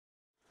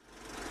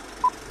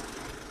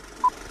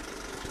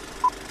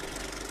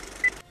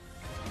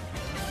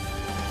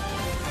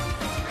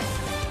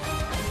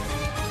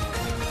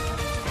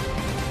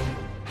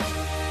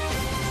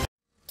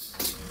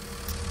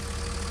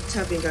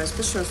happening, guys?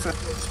 Bus Driver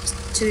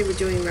 5. Today we're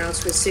doing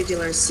routes with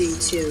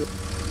Saftlinerc2.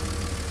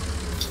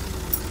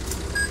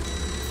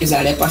 Is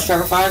that it, Bus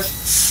Driver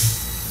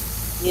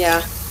 5?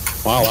 Yeah.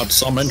 Wow, that's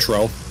some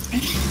intro.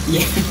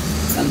 Yeah,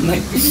 something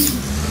like.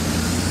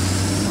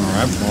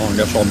 Alright, well, I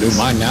guess I'll do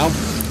mine now.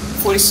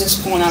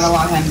 46 pulling out a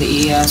lot of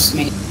the ES.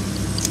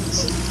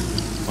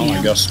 Well,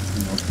 I guess.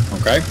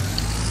 Okay.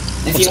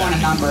 If you want a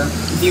number,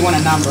 you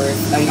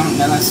don't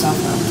know that stuff,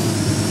 though.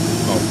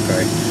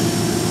 Okay.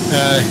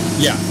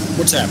 Yeah,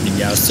 what's happening,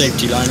 guys?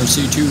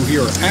 Saftlinerc2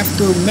 here.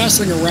 After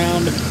messing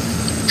around,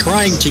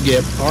 trying to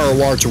get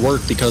ROR to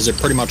work because it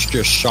pretty much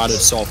just shot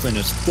itself in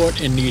its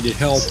foot and needed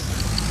help,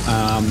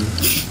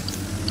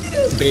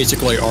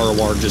 basically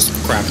ROR just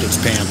crapped its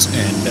pants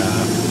and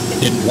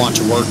didn't want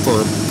to work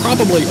for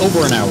probably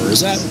over an hour.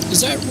 Is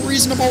that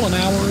reasonable, an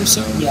hour or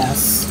so?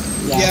 Yes.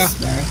 Yeah.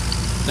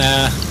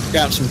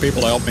 Got some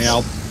people to help me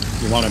out.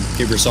 You want to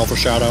give yourself a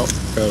shout out?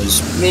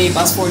 Because me,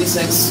 Bus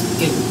 46,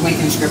 get link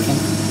in the description.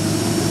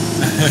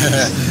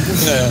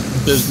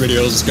 This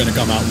video is going to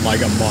come out in like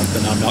a month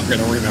and I'm not going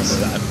to remember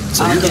that.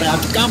 So you're going to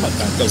have to comment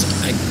that because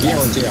I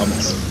guarantee I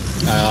won't.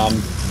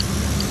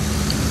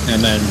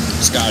 And then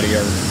Scotty, are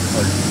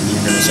you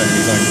going to say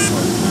anything?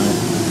 Or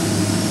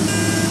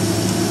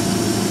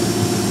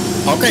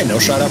no? Okay, no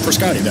shout out for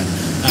Scotty then.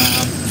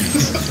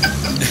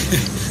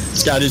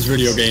 Scotty's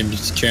video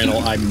games channel,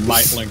 I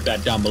might link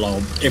that down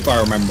below if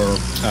I remember.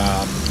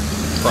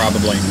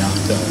 Probably not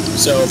though.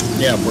 So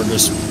yeah, we're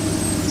just,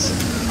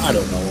 I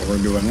don't know what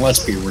we're doing. Let's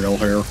be real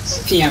here.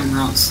 PM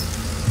routes.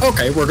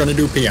 Okay, we're gonna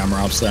do PM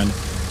routes then.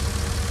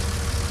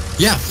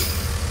 Yeah.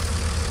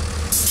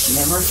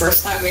 Remember,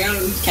 first time we on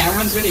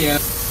Cameron's video.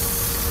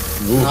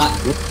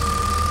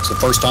 It's the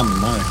first time in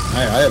mine.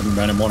 I haven't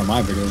been in one of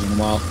my videos in a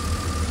while.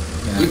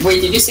 Yeah.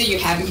 Wait, did you say you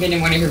haven't been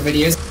in one of your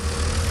videos?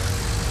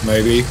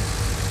 Maybe.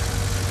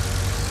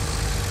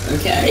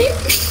 Okay.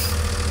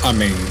 I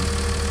mean...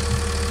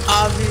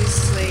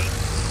 Obviously.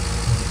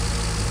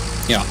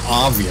 Yeah,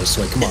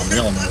 obviously. Come on, we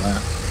all know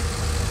that.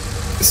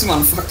 This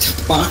one fucked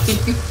up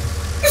mine.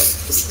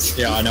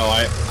 Yeah, I know.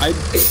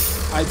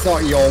 I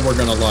thought y'all were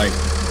gonna like,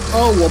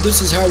 oh, well,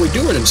 this is how we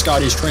do it in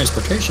Scotty's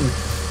transportation.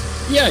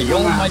 Yeah,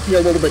 y'all might be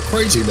a little bit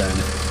crazy then.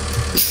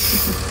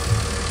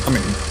 I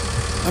mean,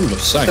 I'm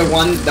just saying.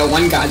 The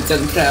one guy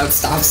doesn't put out a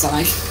stop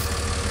sign.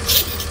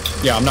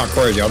 Yeah, I'm not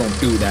crazy. I don't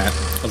do that.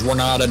 Because we're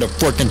not at a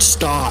frickin'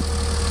 stop.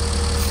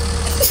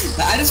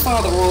 I just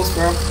follow the rules,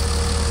 bro.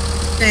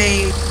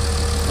 Same.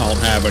 I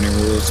don't have any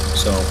rules,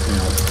 so, you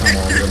know, I'm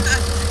all good.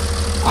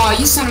 Oh,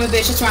 you son of a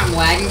bitch. That's why I'm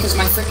lagging, because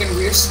my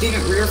frickin'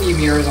 student rear view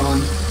mirror is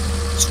on.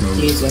 Smooth.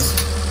 Jesus.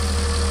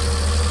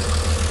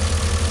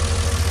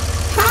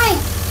 Hi!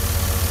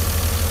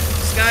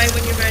 Sky,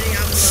 when you're ready,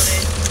 I'm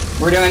loaded.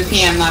 We're doing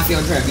PM, not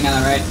field trip. You know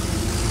that, right?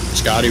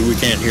 Scotty, we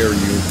can't hear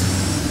you.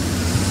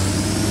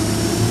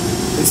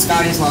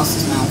 Scotty's lost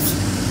his mouth.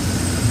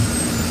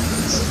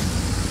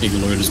 He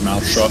glued his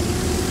mouth shut.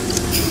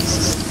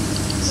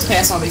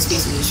 Pass all these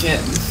pieces of shit.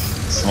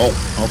 Oh,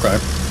 okay.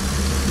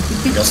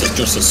 I guess it's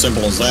just as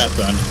simple as that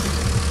then.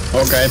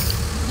 Okay,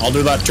 I'll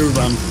do that too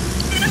then.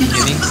 Can you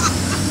hear me?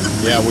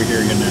 Yeah, we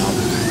hear you now.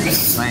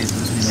 Why is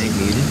this being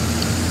muted?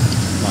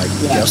 I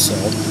guess so.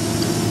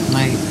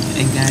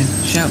 Guys,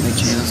 shout my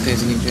channels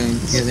because you can join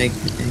because I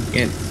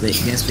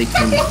guess they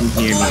can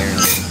hear me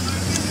early.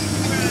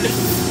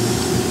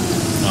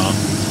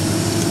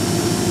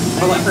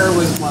 All I heard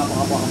was blah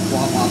blah blah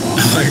blah blah blah.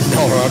 I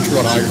know, that's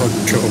what I heard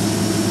too.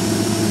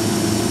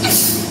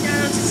 Shout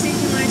out to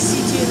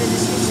Saftlinerc2 in the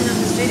description of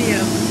this video.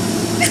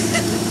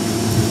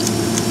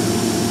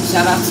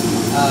 Shout out to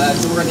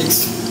Jordan's.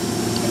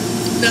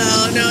 No,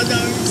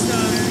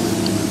 Star.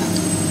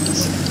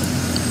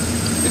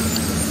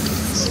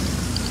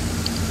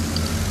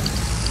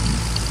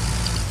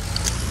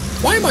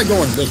 Why am I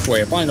going this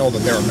way if I know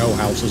that there are no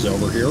houses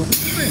over here?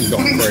 I ain't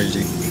going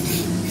crazy.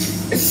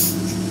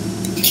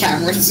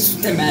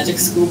 Cameron's the magic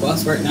school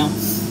bus right now.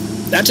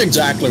 That's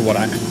exactly what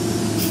I...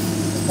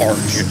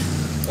 Orange.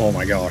 Oh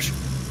my gosh.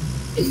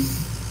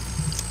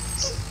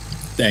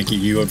 Thank you,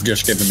 you have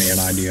just given me an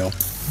idea.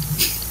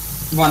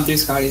 Run through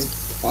Scotty's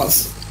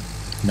bus.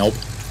 Nope.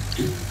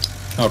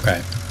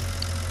 Okay.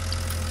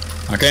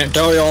 I can't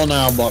tell you all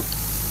now, but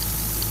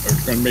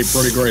it's going to be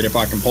pretty great if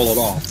I can pull it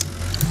off.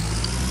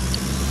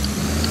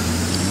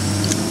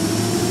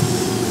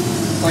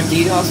 What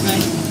DDoS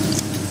me?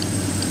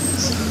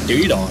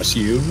 DDoS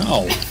you?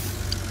 No.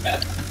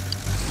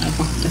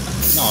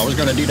 No, I was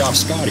going to DDoS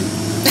Scotty.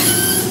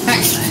 What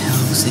the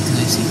hell was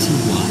Saftlinerc2?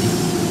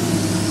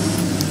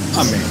 I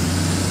mean,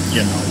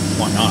 you know,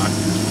 why not?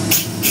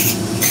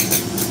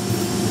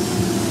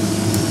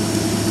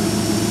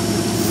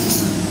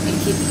 I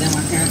keep it down.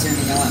 My parents are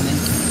gonna yell at me.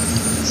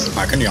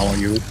 I can yell at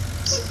you.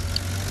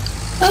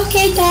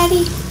 Okay,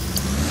 Daddy.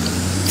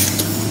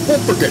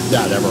 Don't forget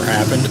that ever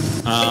happened.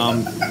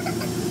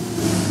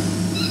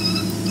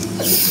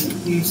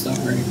 I'm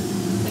sorry.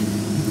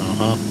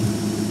 Uh-huh.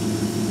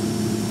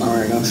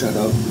 Alright, I'll shut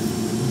up.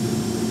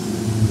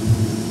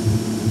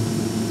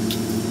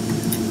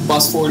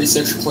 Bus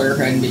 46 clear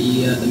heading to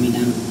E,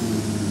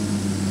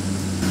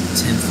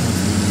 10-4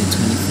 from Unit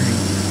 23.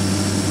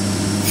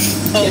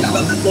 Oh, You know.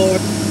 my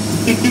lord.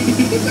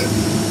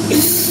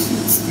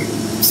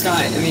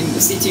 Scott, I mean, the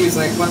C2 is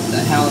like, what the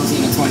hell is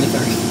Unit 23?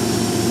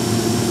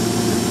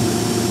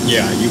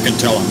 Yeah, you can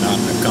tell I'm not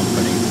in a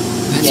company.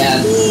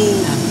 Yeah.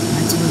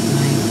 That's what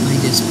my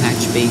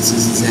dispatch base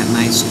is at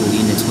my school,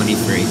 Unit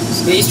 23.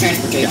 We use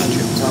transportation,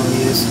 that's all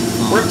we use.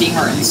 Oh. We're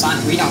D-Heart and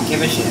Son, we don't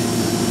give a shit.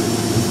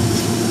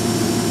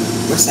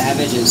 We're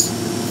savages.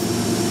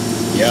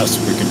 Yes,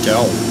 we can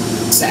tell.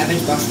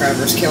 Savage bus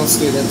drivers kill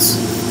students.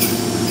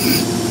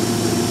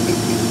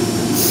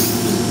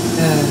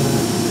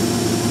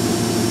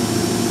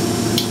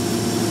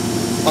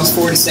 Bus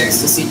 46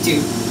 to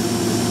C2.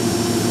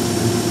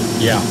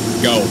 Yeah,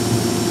 go.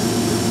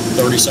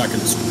 30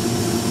 seconds.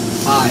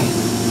 Hi.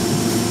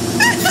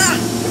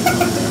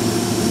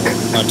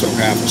 That took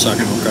half a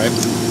second, okay?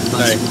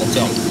 Hey, what's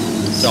up?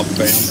 What's up,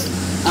 fam?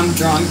 I'm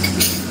drunk.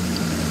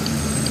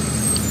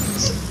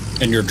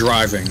 And you're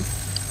driving.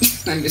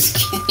 I'm just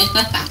kidding.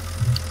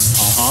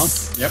 Uh-huh.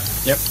 Yep.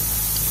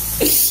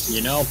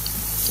 You know,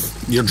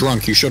 you're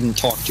drunk. You shouldn't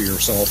talk to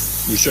yourself.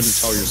 You shouldn't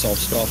tell yourself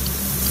stuff.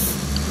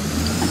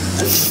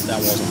 That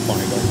wasn't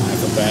funny. Don't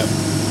laugh at that.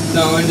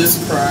 No, I'm just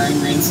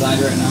crying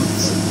inside right now.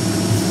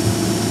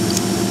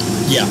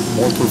 Yeah,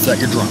 more proof that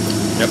you're drunk.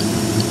 Yep.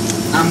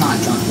 I'm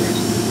not drunk yet.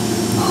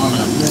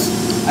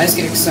 I just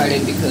get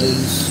excited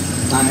because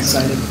I'm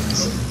excited.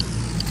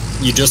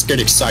 You just get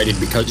excited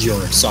because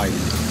you're excited.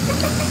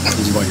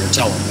 Is what you're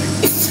telling me.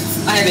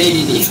 I have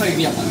ADD, leave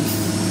me alone.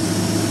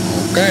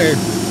 Okay.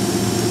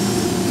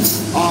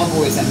 All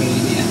boys have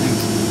ADD, I think.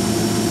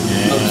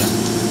 Yeah.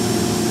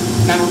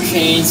 Remember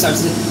Shane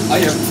starts to I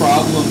have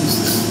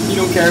problems. You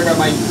don't care about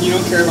my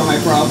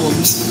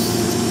problems.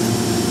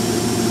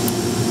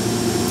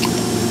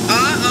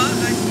 I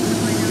see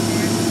somebody down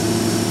there.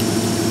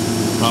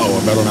 Oh,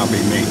 it better not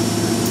be me.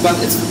 But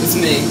it's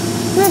me.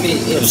 It's me.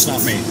 It's not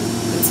me.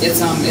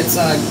 It's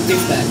a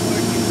douchebag.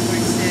 46.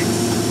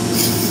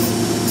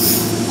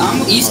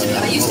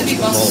 I used to be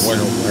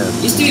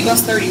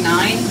bus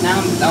 39. Now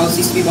I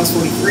used to be bus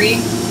 43,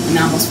 and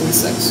now I'm bus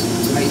 46.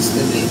 That's what I used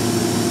to be.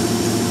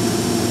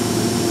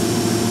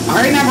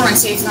 I remember when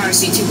Saftlinerc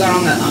C2 got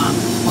on the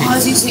I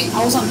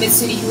was on Mid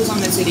City. He was on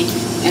Mid City,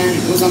 and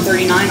it was on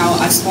 39.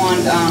 I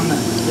spawned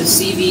the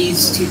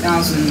CV's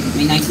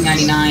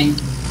 1999.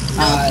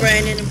 No,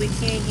 Brandon, we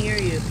can't hear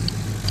you.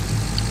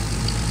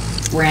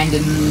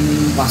 Brandon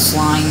Bus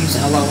Lines,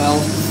 LOL.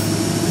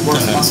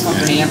 Worst bus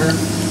company ever.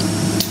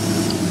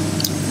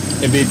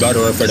 It'd be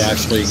better if it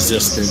actually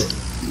existed.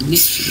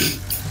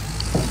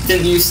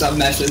 Didn't use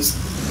submeshes.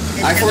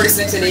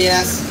 I-46 at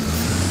ES.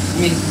 I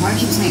mean, why do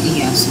you keep saying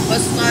ES?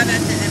 What's live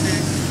at the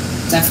MS?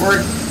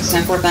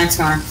 10-4, thanks,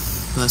 Connor.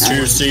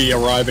 To see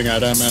arriving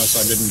at MS,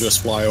 I didn't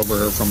just fly over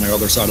here from the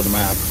other side of the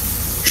map.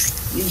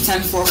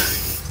 10-4.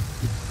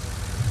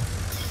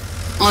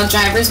 All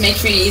drivers, make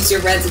sure you use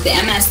your reds at the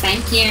MS,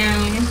 thank you.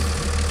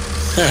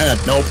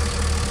 Nope.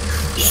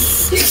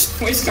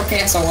 We just go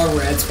past all our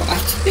reds,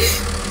 watch.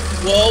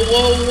 Whoa.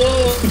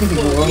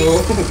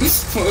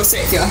 Whoa,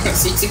 safety on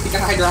C2, we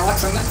got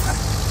hydraulics on that.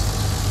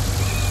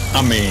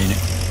 I mean...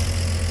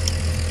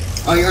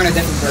 Oh, you're in a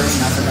different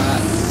version, I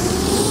forgot.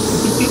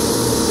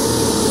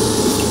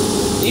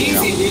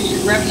 Easy, dude,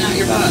 you're revving out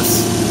your bus.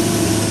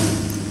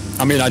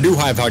 I mean, I do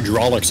have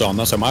hydraulics on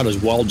this, I might as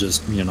well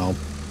just, you know,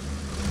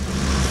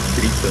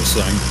 beat this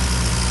thing.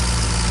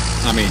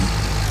 I mean,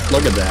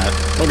 look at that.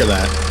 Look at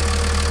that.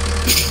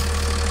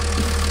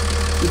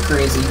 You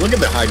crazy. Look at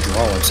the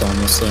hydraulics on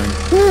this thing.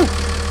 Woo!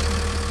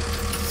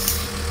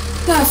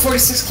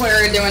 46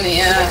 Clara doing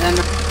the,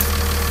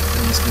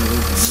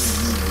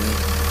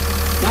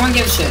 no one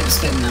gives a shit,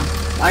 just kidding now.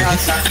 I got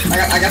stuff to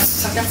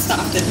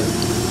do.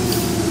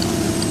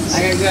 I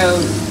gotta go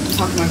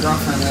talk to my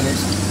girlfriend later,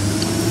 so.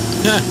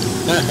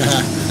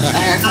 I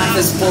gotta find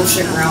this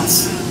bullshit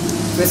routes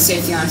with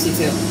Saftlinerc2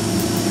 too.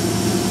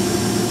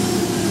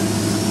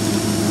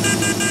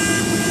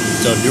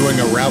 So doing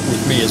a route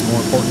with me is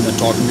more important than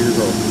talking to your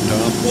girlfriend,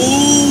 huh?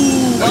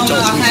 Ooh! Wait till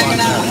she hanging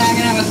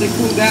finds out with a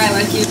cool guy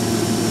like you.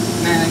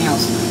 Anything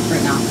else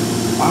right now.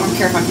 I don't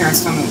care if my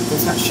parents come and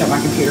shut my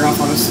computer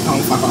off, I'll just tell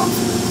them fuck off.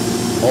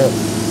 Oh.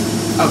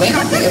 Oh, they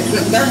don't,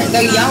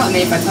 they'll yell at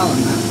me if I tell them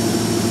that.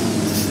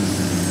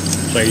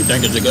 So you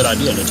think it's a good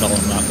idea to tell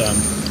them that then?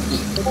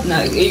 No,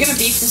 are you gonna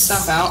beep this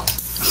stuff out?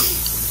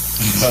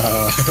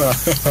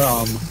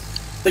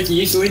 Like you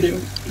usually do.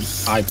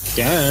 I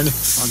can.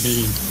 I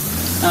mean...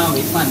 That'll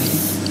be funny.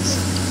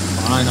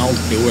 Fine, I'll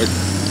do it.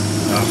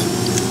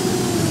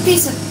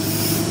 Piece of...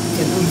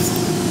 Good ones.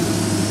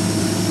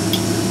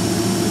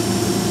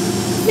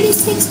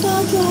 36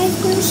 ball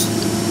drivers.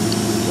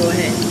 Go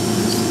ahead.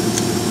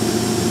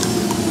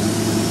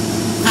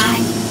 Hi.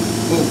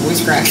 Oh,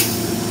 voice crack.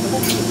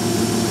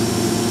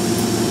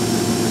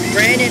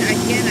 Brandon,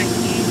 again, I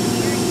can't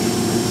hear you.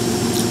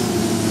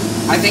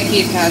 I think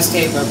he has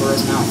tape over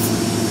his mouth.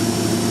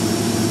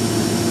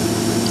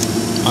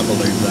 I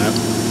believe that.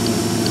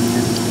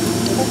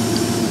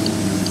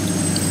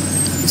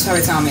 He's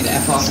probably telling me to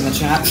F off in the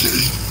chat.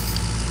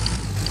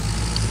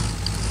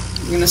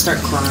 You're gonna start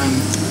crying.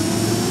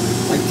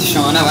 Like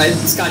Deshaun. Oh,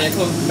 Scotty, I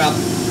told him about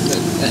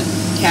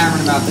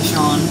Cameron about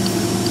Deshaun.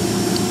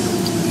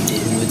 You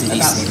did? What did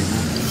he say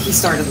about it? He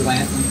started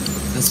laughing.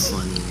 That's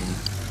funny, man.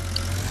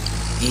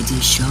 Hey,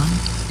 Deshaun,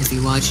 if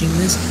you're watching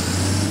this,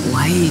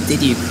 why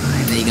did you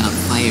cry that you got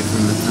fired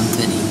from the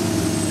company?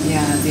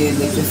 Yeah, dude,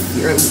 they just...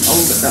 You're you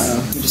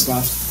just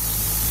left.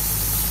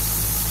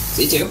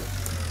 C2?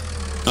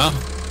 Oh.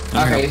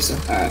 Okay, so...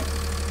 Alright.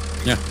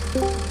 Yeah.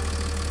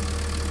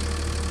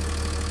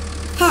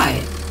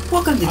 Hi,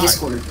 welcome to Hi.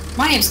 Discord.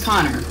 My name's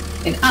Connor,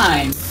 and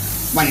I'm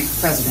running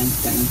for president.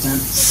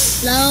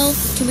 Hello?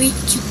 Can you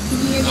hear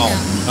me now?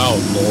 Oh,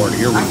 Lord,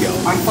 here we go.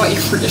 I thought you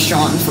were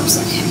Deshaun for a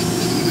second.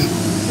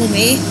 Who,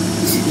 me?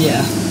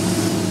 Yeah.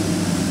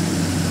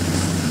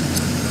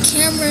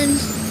 Cameron,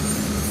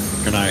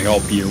 Can I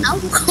help you? I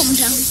will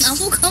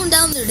come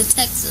down there to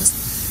Texas.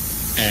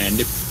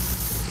 And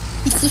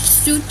We'll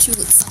shoot you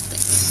with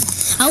something.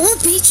 I will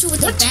beat you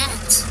with a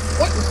bat.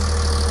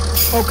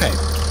 okay,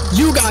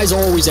 you guys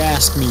always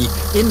ask me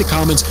in the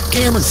comments,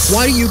 Cameron,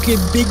 why do you give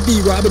Big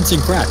B Robinson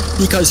crap?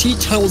 Because he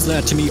tells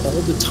that to me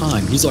all the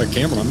time. He's like,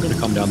 Cameron, I'm gonna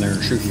come down there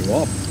and shoot you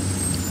up.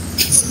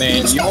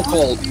 Man,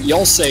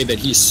 y'all say that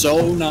he's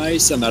so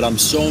nice and that I'm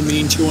so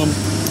mean to him.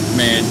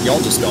 Man,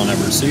 y'all just don't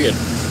ever see it.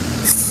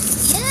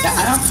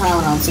 I don't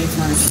comment on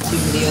Saftlinerc2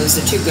 videos.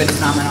 They're too good to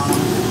comment on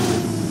them.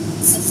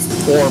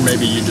 Or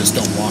maybe you just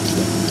don't watch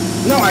them.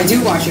 No, I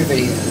do watch your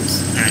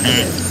videos.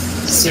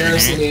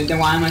 Seriously, dude. Then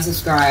why am I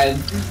subscribed?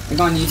 I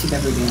go on YouTube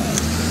every day.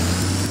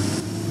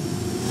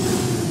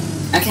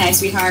 Okay,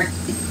 sweetheart.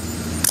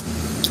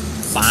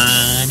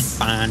 Fine.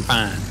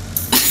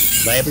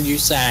 Whatever you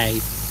say.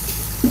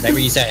 Whatever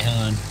you say,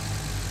 hon.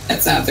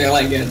 That's out there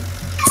like good.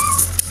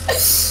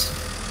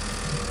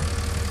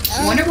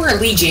 I wonder where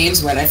Lee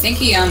James went. I think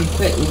he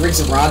quit Rigs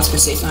and Rods for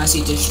Saftlinerc2.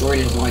 He destroyed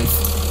his wife.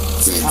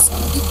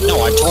 No,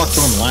 I talked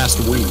to him last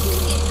week.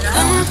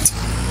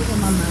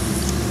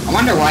 I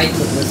wonder why he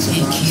quit Rigs and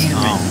Hey, Rods.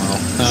 Cameron.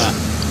 Oh,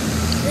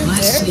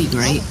 Last week,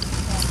 right?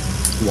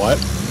 what?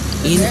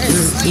 You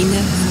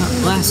know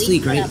how last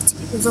week, right?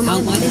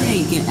 Why did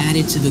I get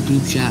added to the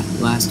group chat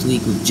last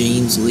week with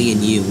James, Lee,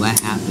 and you? What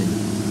happened?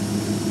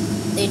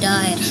 They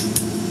died.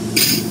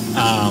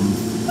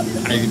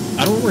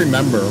 I don't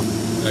remember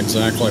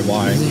exactly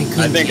why.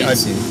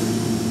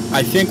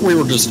 I think we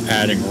were just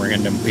adding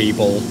random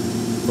people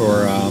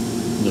for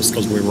just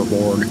because we were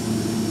bored.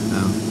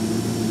 Oh.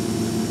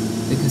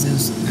 Because I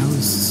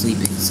was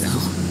sleeping, so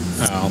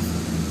Oh.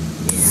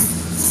 yeah.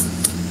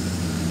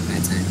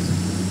 Bad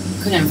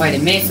times. Could have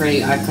invited me for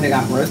I could have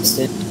got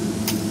roasted.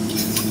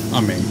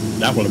 I mean,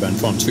 that would have been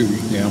fun too.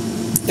 Yeah.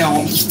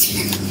 Don't.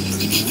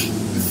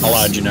 I'll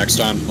add you next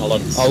time. I'll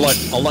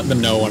let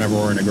them know whenever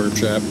we're in a group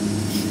chat.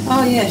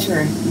 Oh yeah,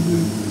 sure.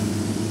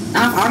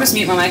 I'll just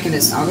mute my mic and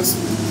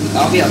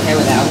I'll be okay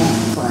with that. I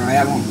won't cry.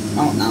 I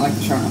won't not like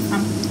the show.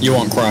 You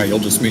won't cry. You'll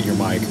just mute your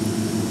mic.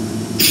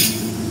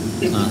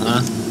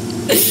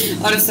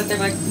 I'll just sit there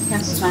like, okay,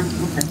 that's fine.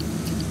 Okay.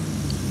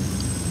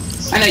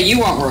 I know you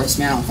won't roast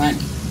me. I don't think.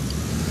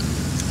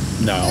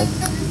 No.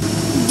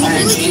 Do I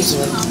didn't really change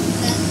people it. comment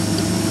that?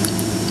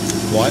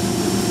 What?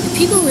 Do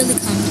people really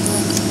comment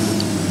that?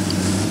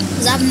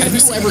 Because I've Have never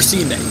you ever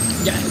seen that?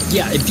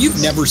 Yeah. If you've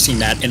never seen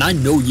that, and I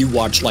know you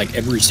watch like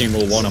every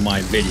single one of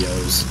my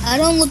videos. I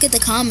don't look at the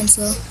comments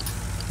though.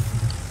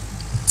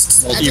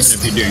 Well, even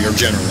if you do, you're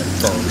generally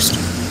first,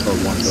 or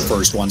one of the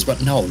first ones.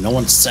 But no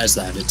one says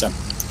that. It's a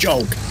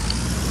joke.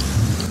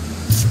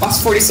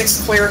 Boss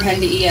 46 clear head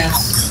to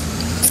ES.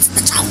 It's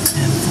a joke.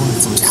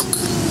 It's a joke.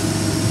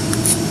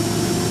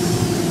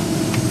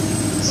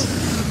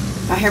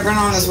 I heard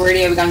Brennan on his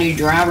radio. We got a new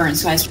driver and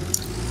Sky's.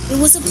 It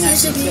was a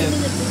pleasure being in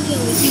the video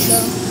with you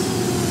though.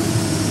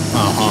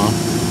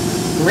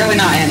 Really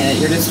not in it.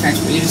 You're just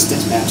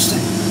dispatched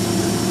it.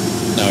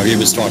 No, he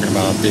was talking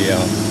about the video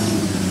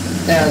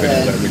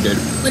that we did.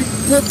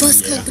 What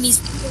bus companies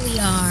really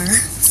are.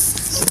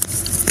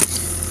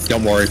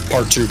 Don't worry,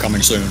 part 2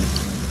 coming soon.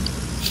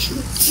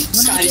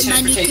 When I get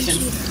my new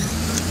computer.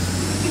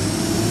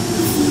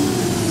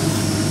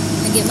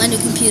 I get my new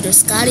computer.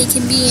 Scotty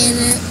can be in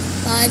it.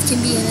 5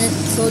 can be in it.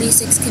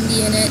 46 can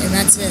be in it, and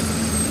that's it.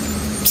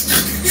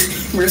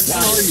 Where's How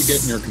are you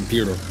getting your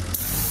computer?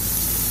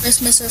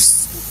 Christmas or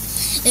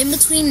in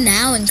between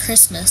now and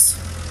Christmas.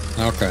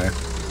 Okay.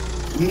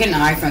 I'm getting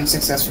an iPhone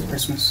 6s for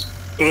Christmas.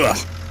 Ugh.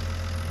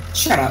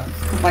 Shut up.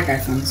 I like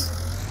iPhones.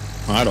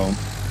 I don't.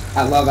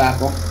 I love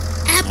Apple.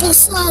 Apple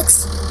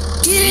sucks.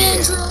 Get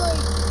Android.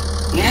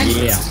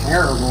 Android's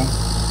terrible.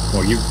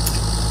 Well, you've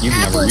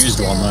never Apple's used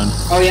one then.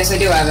 Oh yes, I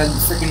do. I have a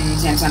freaking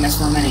Samsung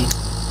S4 Mini.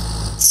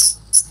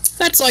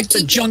 That's like the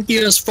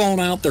junkiest phone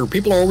out there.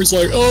 People are always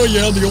like, "Oh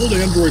yeah, the old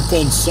Android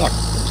phones suck."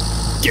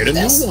 Get a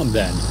new one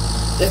then.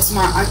 That's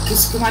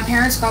because my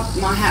parents got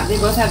they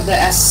both have the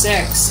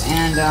S6,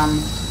 and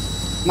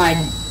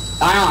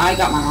I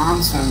got my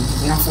mom's phone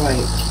because they don't feel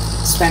like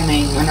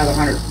spending another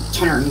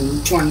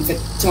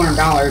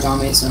 $200 on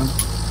me, so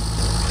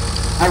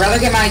I'd rather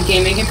get my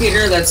gaming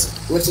computer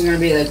which is gonna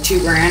be like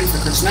 $2,000 for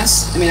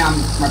Christmas. I mean,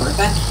 my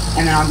birthday,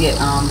 and then I'll get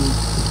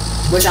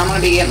which I'm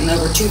gonna be getting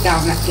over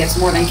 2,000 FPS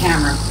more than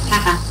camera.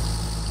 Haha.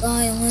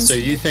 So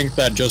you think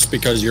that just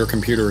because your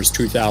computer is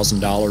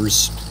 $2,000,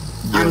 yours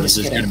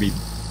is going to be?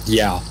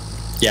 Yeah.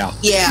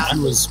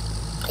 Mine was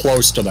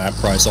close to that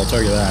price. I'll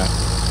tell you that.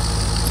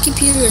 The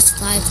computer is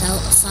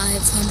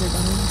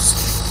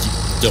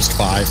 $500. Just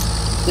 $5.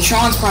 The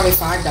Sean's probably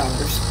 $5.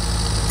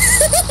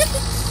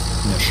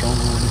 The Sean. I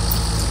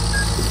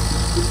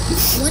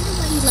wonder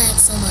why you lag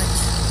so much.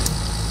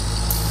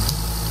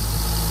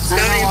 I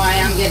don't know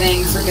why I'm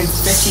getting freaking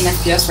 15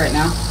 FPS right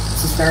now.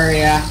 This is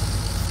very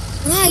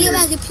When I get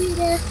my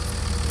computer,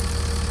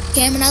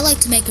 Cameron, I'd like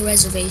to make a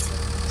reservation.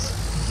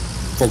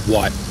 For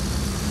what?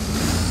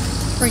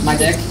 For my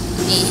dick.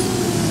 Me.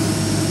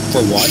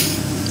 For what?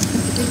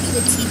 For you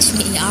to teach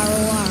me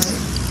ROR.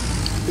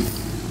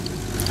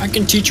 I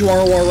can teach you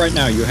ROR right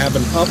now. You have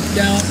an up,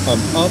 down,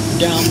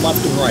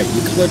 left, and right.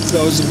 You click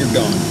those and you're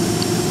gone.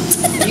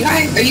 Are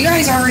you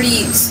guys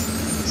already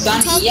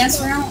done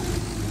ES route?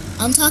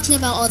 I'm talking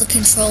about all the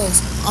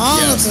controls.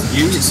 Yes,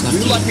 you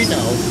let me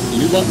know.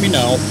 You let me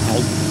know.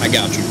 I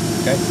got you.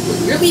 Okay.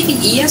 You're leaving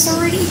ES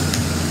already?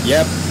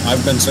 Yep.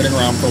 I've been sitting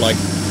around for like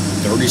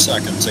 30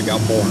 seconds. It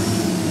got boring.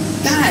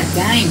 God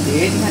dang,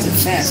 dude. You guys are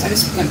fast. I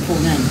just got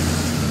pulled in.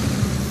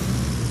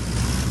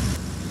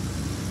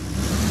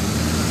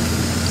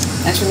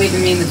 Thanks for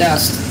leaving me in the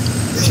dust.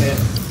 Appreciate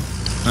it.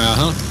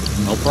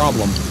 No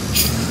problem.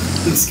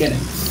 Just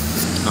kidding.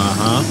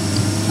 I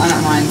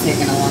don't mind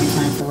taking a long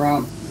time for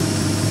route.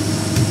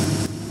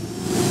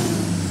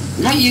 I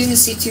might use the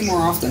C2 more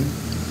often.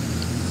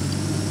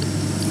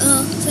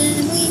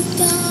 Family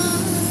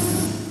God.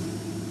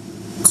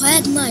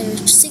 Quagmire,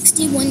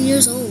 61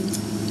 years old.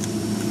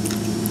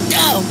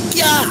 Oh,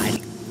 God!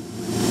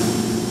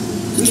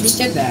 Who just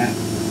did that?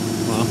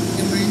 Well.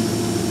 Cameron.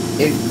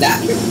 If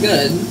that was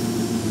good.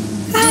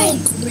 Hi.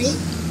 Great.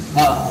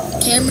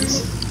 Cameron.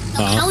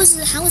 How is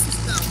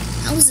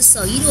this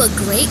so? You do a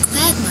great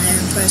Quagmire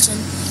impression,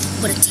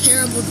 but a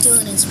terrible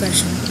Dylan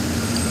expression.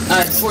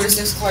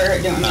 46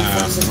 Claire doing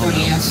 46 doing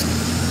ES.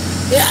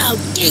 Oh,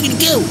 giggity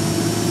goo!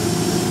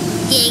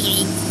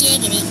 Giggity,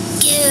 giggity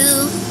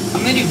goo! I'm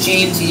gonna do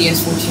James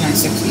ES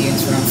 1460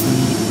 ES round for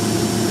me.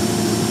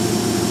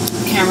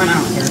 Cameron,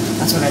 I don't care.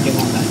 That's what I do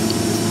all day.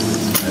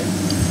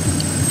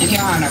 And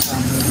he'll have no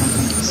problem with it.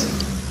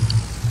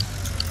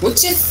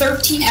 What's this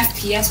 13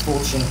 FPS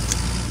bullshit?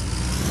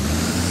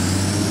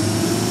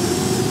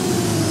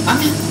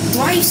 Do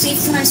I save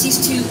for these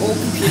two old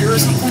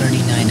computers? I'm getting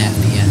 39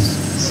 FPS.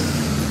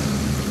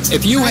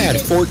 If you had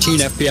 14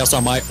 FPS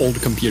on my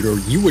old computer,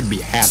 you would be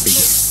happy.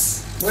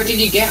 What did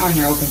you get on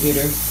your old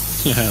computer? 2.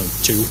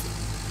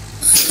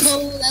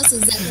 Oh, that's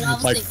exactly what I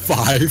was Like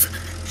thinking. 5.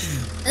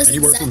 That's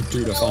Anywhere exactly from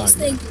 2 to what I was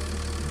 5. thinking.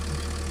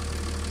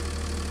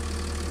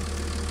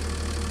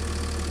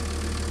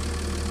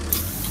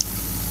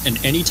 And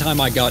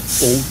anytime I got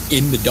old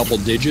in the double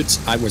digits,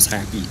 I was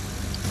happy.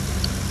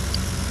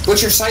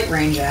 What's your sight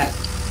range at?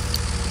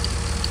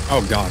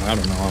 Oh god, I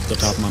don't know off the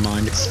top of my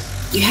mind.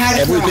 You had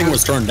it Everything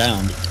was turned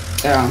down.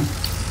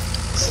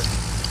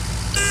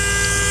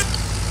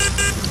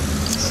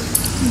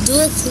 Do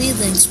a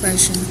Cleveland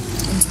expression.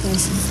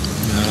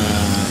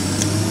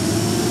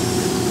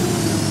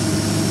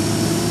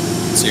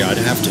 See, I'd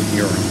have to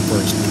hear him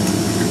first.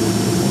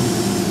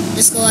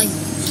 Just go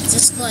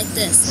like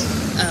this.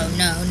 Oh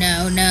no.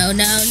 No.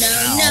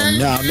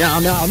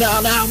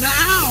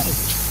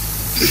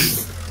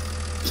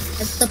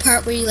 That's the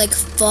part where you like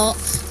fall,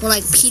 where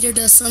like Peter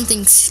does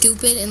something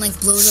stupid and like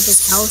blows up his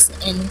house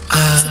and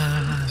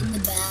in the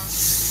back.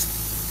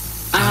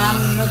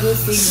 I'm a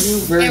goofy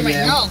goober.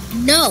 Cameron,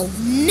 no,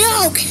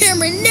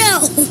 Cameron,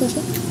 no.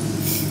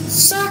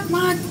 Suck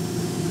my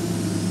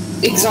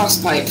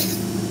exhaust pipe.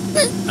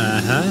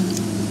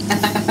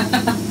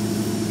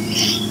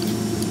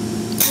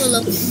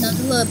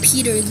 Another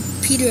Peter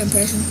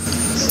impression.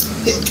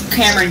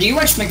 Cameron, do you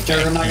watch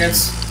McDurgan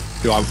Nuggets?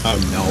 Do I? Oh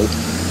no.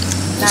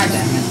 God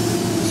damn it.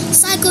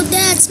 Psycho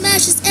Dad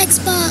smashes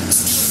Xbox.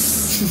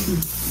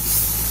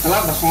 I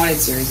love the Haunted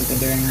series that they're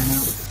doing right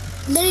now.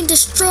 And then he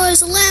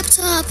destroys a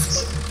laptop.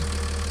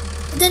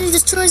 And then he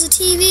destroys a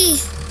TV.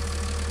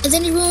 And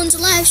then he ruins a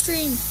live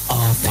stream.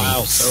 Oh,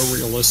 Wow, so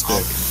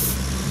realistic.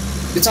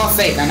 It's all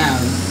fake, I know.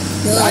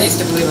 No. I used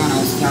to believe when I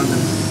was younger.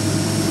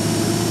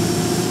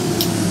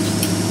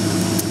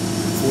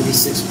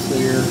 46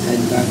 clear,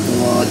 head back a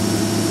lot.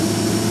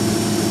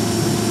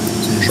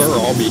 Sure,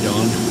 I'll be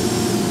done.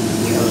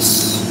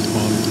 Yes.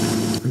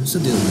 I'm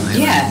still doing mine.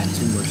 Yeah.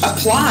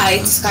 Apply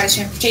to Scotty's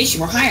Transportation.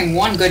 We're hiring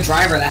one good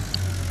driver that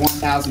has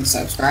 1,000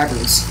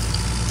 subscribers.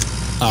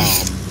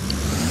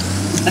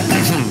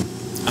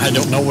 I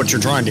don't know what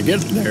you're trying to get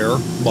there,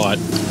 but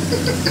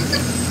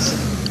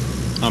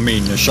I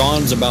mean,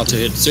 Sean's about to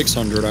hit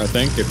 600, I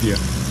think, if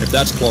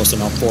that's close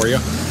enough for you.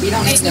 You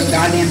don't need no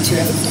goddamn 2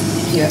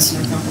 FPS in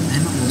your company.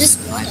 This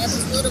one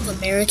episode of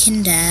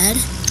American Dad,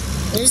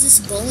 there's this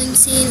bowling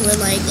scene where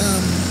like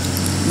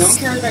No one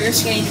cares about your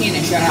skinny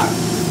penis, shut up.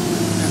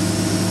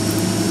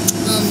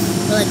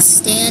 where like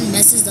Stan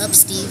messes up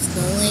Steve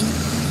bowling,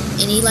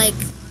 and he like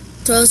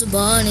throws the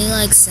ball and he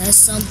like says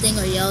something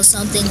or yells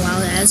something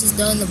while as he's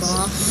throwing the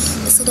ball.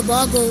 And so the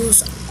ball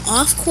goes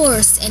off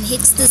course and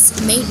hits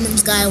this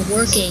maintenance guy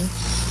working.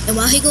 And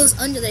while he goes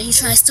under there, he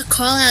tries to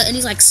crawl out and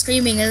he's like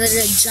screaming, and then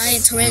a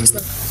giant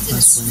tarantula.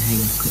 Plus one hang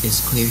is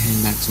clear,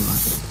 hang back to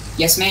us.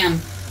 Yes, ma'am.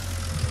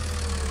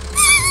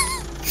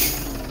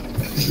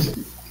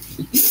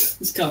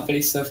 This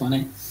company's so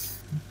funny.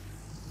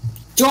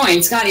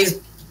 Join Scotty's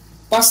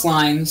bus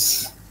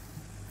lines.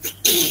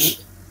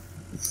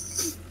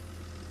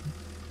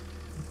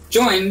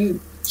 Join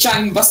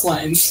Shine Bus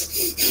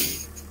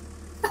Lines.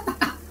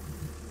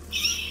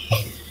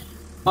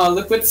 Oh,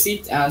 look what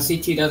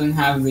C2 doesn't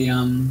have the,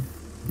 Nah,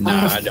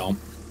 I don't.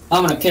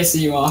 I'm gonna piss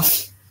you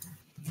off.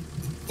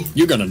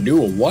 You're gonna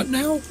do a what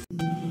now?